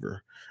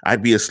receiver.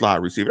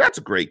 That's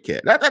a great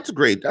cat. That's a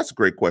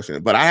great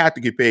question. But I have to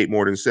get paid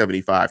more than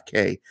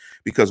 $75K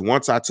because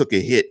once I took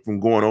a hit from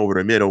going over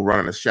the middle,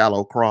 running a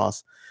shallow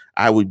cross,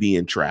 I would be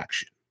in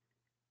traction.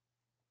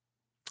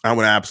 I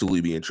would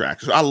absolutely be in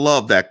traction. So I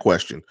love that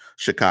question.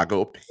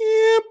 Chicago Pimp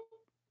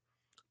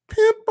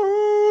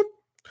on.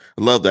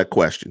 I love that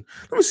question.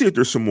 Let me see if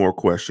there's some more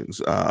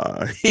questions.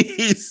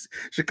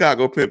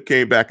 Chicago Pimp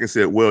came back and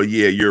said, well,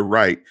 yeah, you're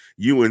right.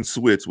 You and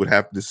Switz would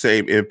have the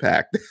same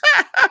impact.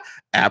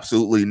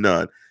 Absolutely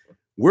none.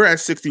 We're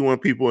at 61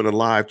 people in the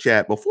live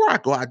chat. Before I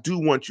go, I do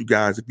want you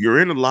guys, if you're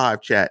in the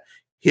live chat,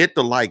 hit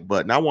the like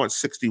button. I want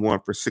 61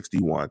 for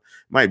 61.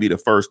 Might be the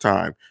first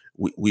time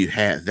we've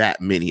had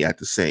that many at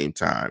the same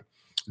time.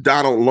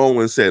 Donald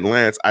Lowen said,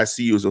 Lance, I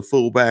see you as a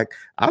fullback.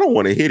 I don't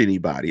want to hit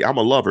anybody. I'm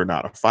a lover,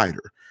 not a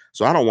fighter.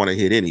 So I don't want to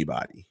hit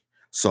anybody.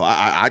 So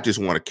I just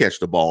want to catch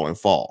the ball and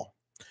fall.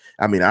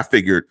 I mean, I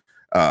figured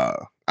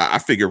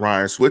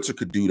Ryan Switzer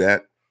could do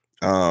that.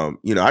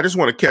 I just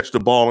want to catch the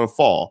ball and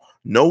fall.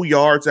 No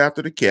yards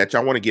after the catch.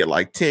 I want to get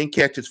like 10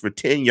 catches for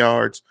 10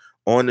 yards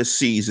on the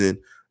season.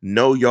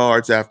 No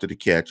yards after the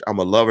catch. I'm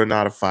a lover,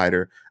 not a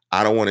fighter.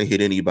 I don't want to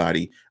hit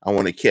anybody. I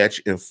want to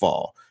catch and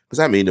fall. Because,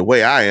 I mean, the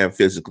way I am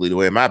physically, the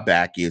way my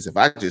back is, if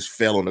I just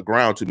fell on the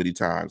ground too many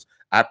times,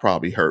 I'd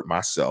probably hurt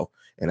myself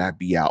and I'd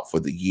be out for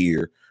the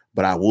year.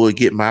 But I would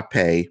get my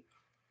pay.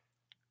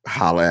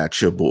 Holla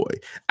at your boy.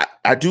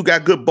 I do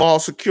got good ball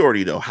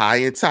security, though. High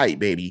and tight,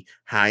 baby.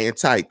 High and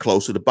tight,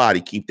 close to the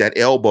body. Keep that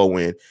elbow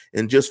in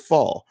and just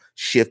fall.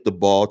 Shift the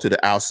ball to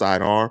the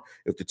outside arm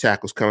if the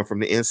tackle's coming from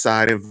the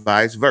inside and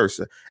vice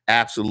versa.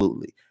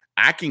 Absolutely.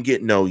 I can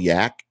get no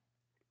yak.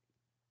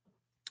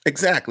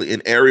 Exactly.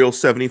 And Ariel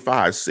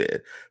 75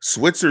 said,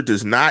 Switzer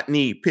does not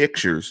need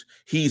pictures.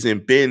 He's in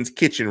Ben's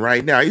kitchen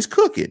right now. He's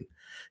cooking.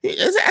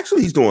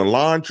 He's doing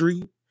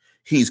laundry.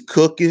 He's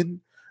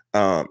cooking.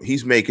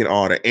 He's making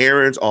all the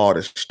errands, all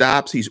the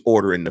stops. He's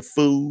ordering the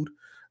food.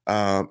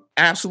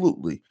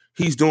 Absolutely.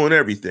 He's doing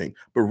everything.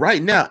 But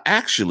right now,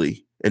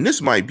 actually, and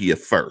this might be a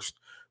first,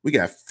 we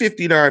got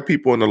 59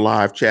 people in the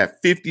live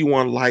chat,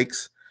 51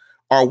 likes.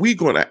 Are we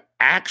going to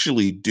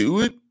actually do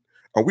it?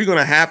 Are we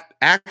going to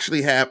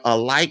actually have a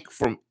like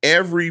from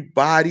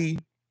everybody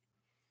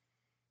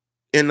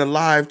in the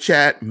live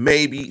chat?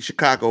 Maybe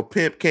Chicago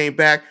Pimp came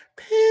back.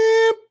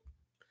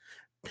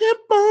 Pimp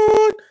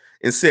on.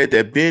 And said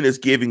that Ben is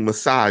giving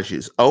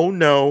massages. Oh,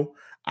 no,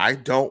 I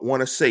don't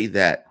want to say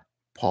that.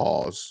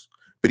 Pause.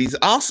 But he's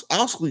also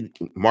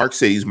Mark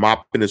said he's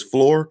mopping his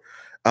floor.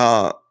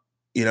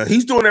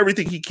 He's doing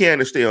everything he can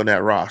to stay on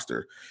that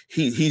roster.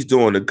 He's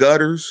doing the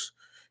gutters.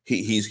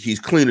 He's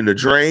cleaning the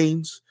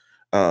drains.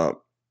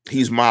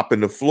 He's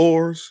mopping the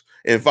floors.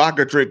 And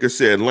Vodka Drinker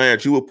said,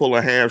 Lance, you will pull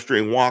a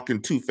hamstring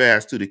walking too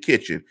fast to the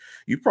kitchen.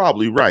 You're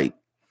probably right.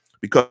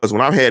 Because when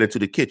I'm headed to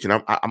the kitchen,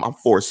 I'm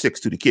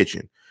 4'6" to the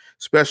kitchen.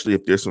 Especially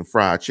if there's some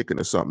fried chicken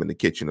or something in the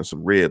kitchen or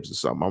some ribs or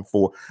something.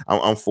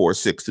 I'm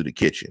 4'6" to the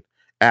kitchen.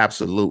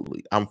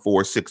 Absolutely. I'm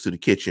 4'6" to the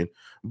kitchen.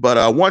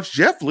 But once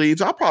Jeff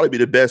leaves, I'll probably be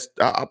the best.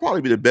 I'll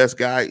probably be the best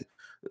guy.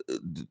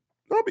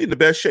 I'll be in the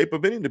best shape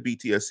of any of the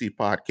BTSC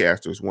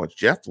podcasters once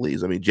Jeff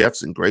leaves. I mean,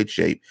 Jeff's in great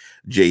shape.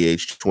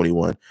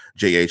 JH21,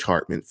 JH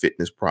Hartman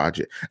Fitness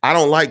Project. I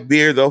don't like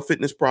beer, though,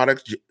 fitness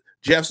products.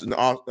 Jeff's in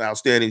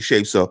outstanding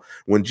shape. So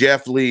when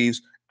Jeff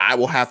leaves, I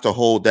will have to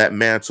hold that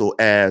mantle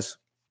as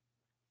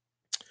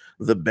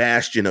the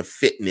bastion of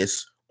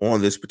fitness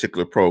on this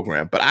particular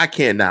program, but I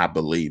cannot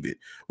believe it.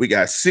 We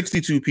got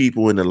 62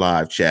 people in the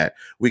live chat.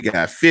 We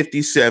got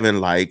 57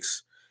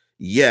 likes.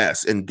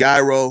 Yes. And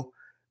Gyro,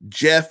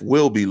 Jeff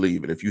will be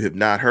leaving. If you have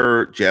not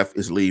heard, Jeff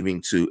is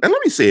leaving to, and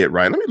let me say it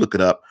right. Let me look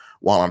it up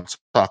while I'm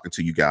talking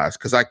to you guys,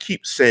 because I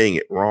keep saying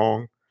it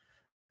wrong.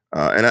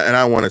 And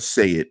I want to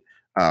say it.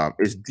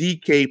 It's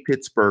DK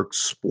Pittsburgh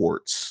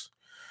Sports.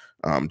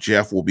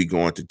 Jeff will be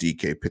going to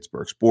DK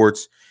Pittsburgh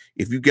Sports.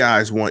 If you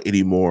guys want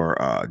any more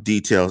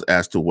details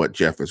as to what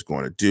Jeff is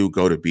going to do,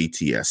 go to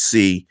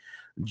BTSC.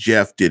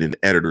 Jeff did an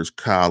editor's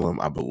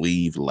column, I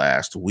believe,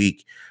 last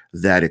week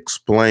that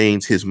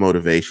explains his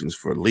motivations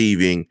for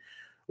leaving,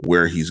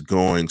 where he's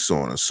going, so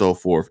on and so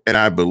forth. And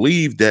I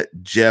believe that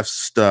Jeff's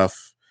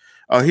stuff,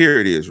 oh, here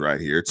it is right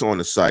here. It's on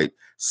the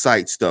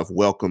site stuff.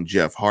 Welcome,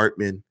 Jeff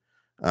Hartman.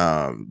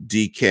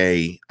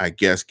 DK, I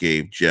guess,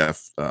 gave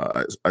Jeff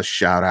a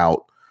shout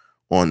out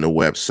on the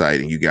website,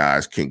 and you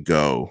guys can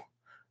go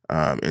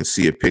and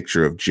see a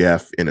picture of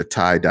Jeff in a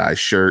tie-dye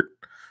shirt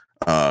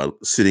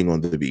sitting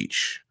on the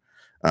beach.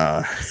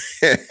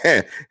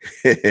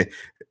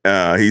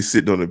 He's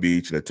sitting on the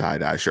beach in a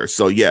tie-dye shirt.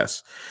 So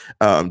yes,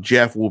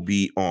 Jeff will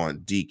be on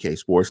DK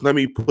Sports. Let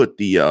me put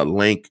the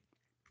link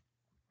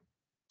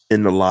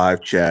in the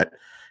live chat,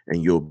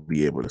 and you'll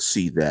be able to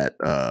see that.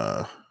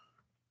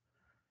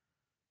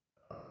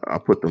 I'll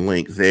put the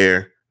link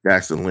there.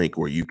 That's the link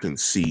where you can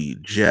see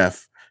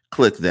Jeff.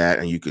 Click that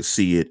and you can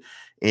see it.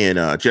 And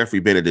Jeffrey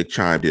Benedict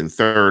chimed in,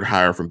 third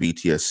hire from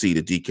BTSC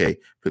to DK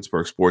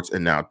Pittsburgh Sports.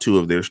 And now two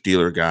of their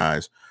Steeler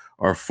guys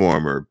are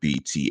former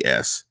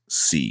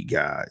BTSC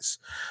guys.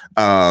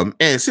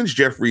 And since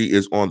Jeffrey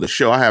is on the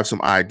show, I have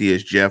some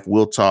ideas, Jeff.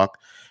 We'll talk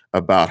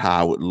about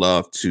how I would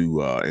love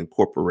to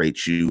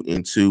incorporate you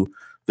into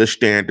the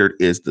Standard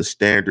is the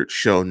Standard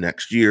show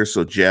next year.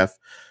 So Jeff,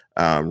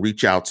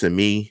 reach out to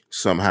me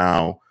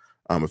somehow.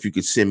 If you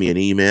could send me an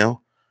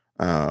email.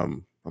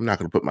 I'm not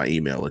going to put my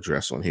email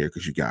address on here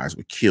because you guys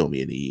would kill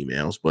me in the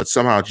emails, but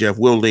somehow, Jeff,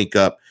 we'll link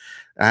up.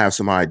 I have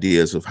some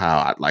ideas of how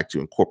I'd like to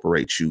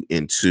incorporate you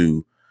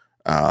into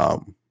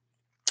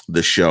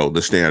the show,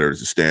 the Standard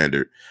is the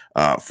Standard,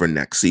 for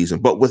next season.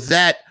 But with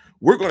that,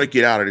 we're going to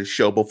get out of this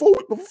show. Before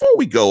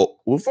we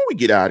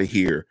get out of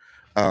here,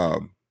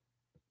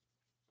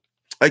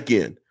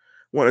 again,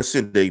 want to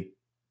send a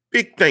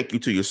big thank you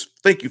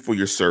for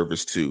your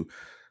service to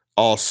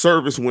all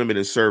service women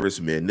and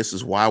servicemen. This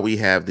is why we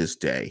have this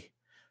day.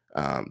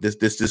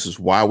 This is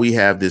why we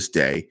have this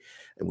day,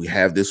 and we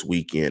have this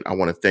weekend. I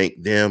want to thank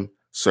them,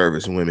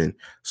 service women,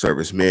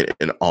 servicemen,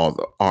 and all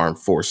the armed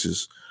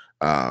forces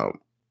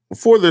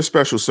for their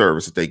special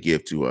service that they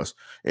give to us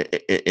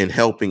in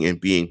helping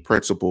and being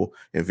principal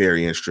and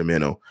very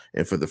instrumental,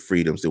 and for the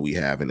freedoms that we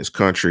have in this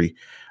country.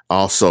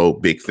 Also,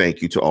 big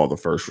thank you to all the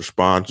first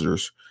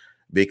responders.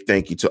 Big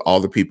thank you to all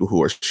the people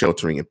who are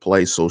sheltering in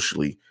place,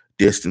 socially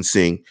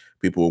distancing,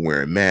 people who are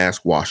wearing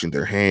masks, washing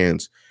their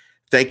hands.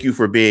 Thank you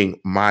for being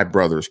my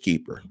brother's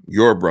keeper,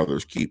 your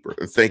brother's keeper.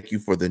 And thank you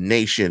for the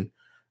nation,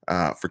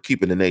 for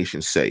keeping the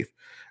nation safe.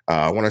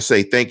 I want to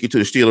say thank you to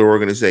the Steeler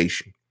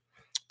organization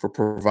for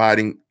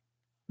providing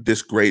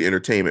this great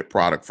entertainment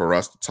product for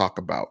us to talk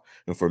about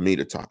and for me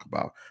to talk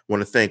about. I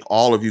want to thank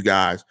all of you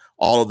guys,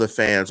 all of the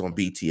fans on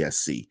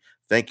BTSC.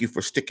 Thank you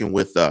for sticking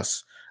with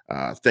us.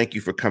 Thank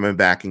you for coming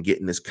back and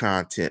getting this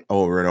content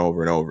over and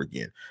over and over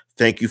again.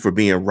 Thank you for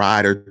being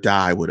ride or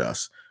die with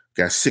us.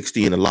 Got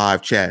 60 in the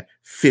live chat,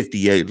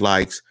 58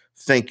 likes.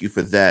 Thank you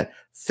for that.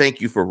 Thank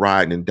you for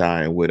riding and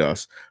dying with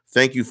us.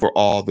 Thank you for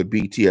all the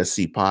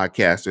BTSC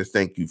podcasters.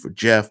 Thank you for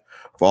Jeff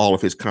for all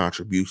of his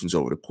contributions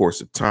over the course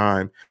of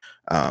time.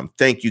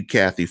 Thank you,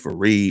 Kathy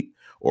Fareed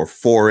or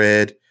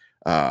Fored,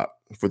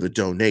 for the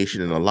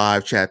donation in the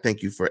live chat.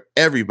 Thank you for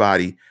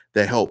everybody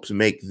that helps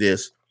make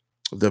this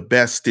the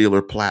best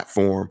Steeler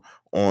platform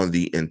on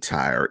the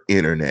entire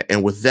internet.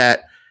 And with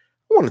that,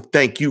 I want to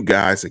thank you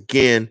guys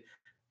again.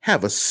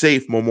 Have a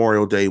safe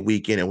Memorial Day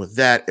weekend. And with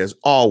that, as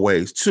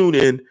always, tune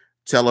in,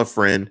 tell a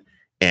friend,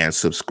 and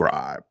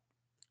subscribe.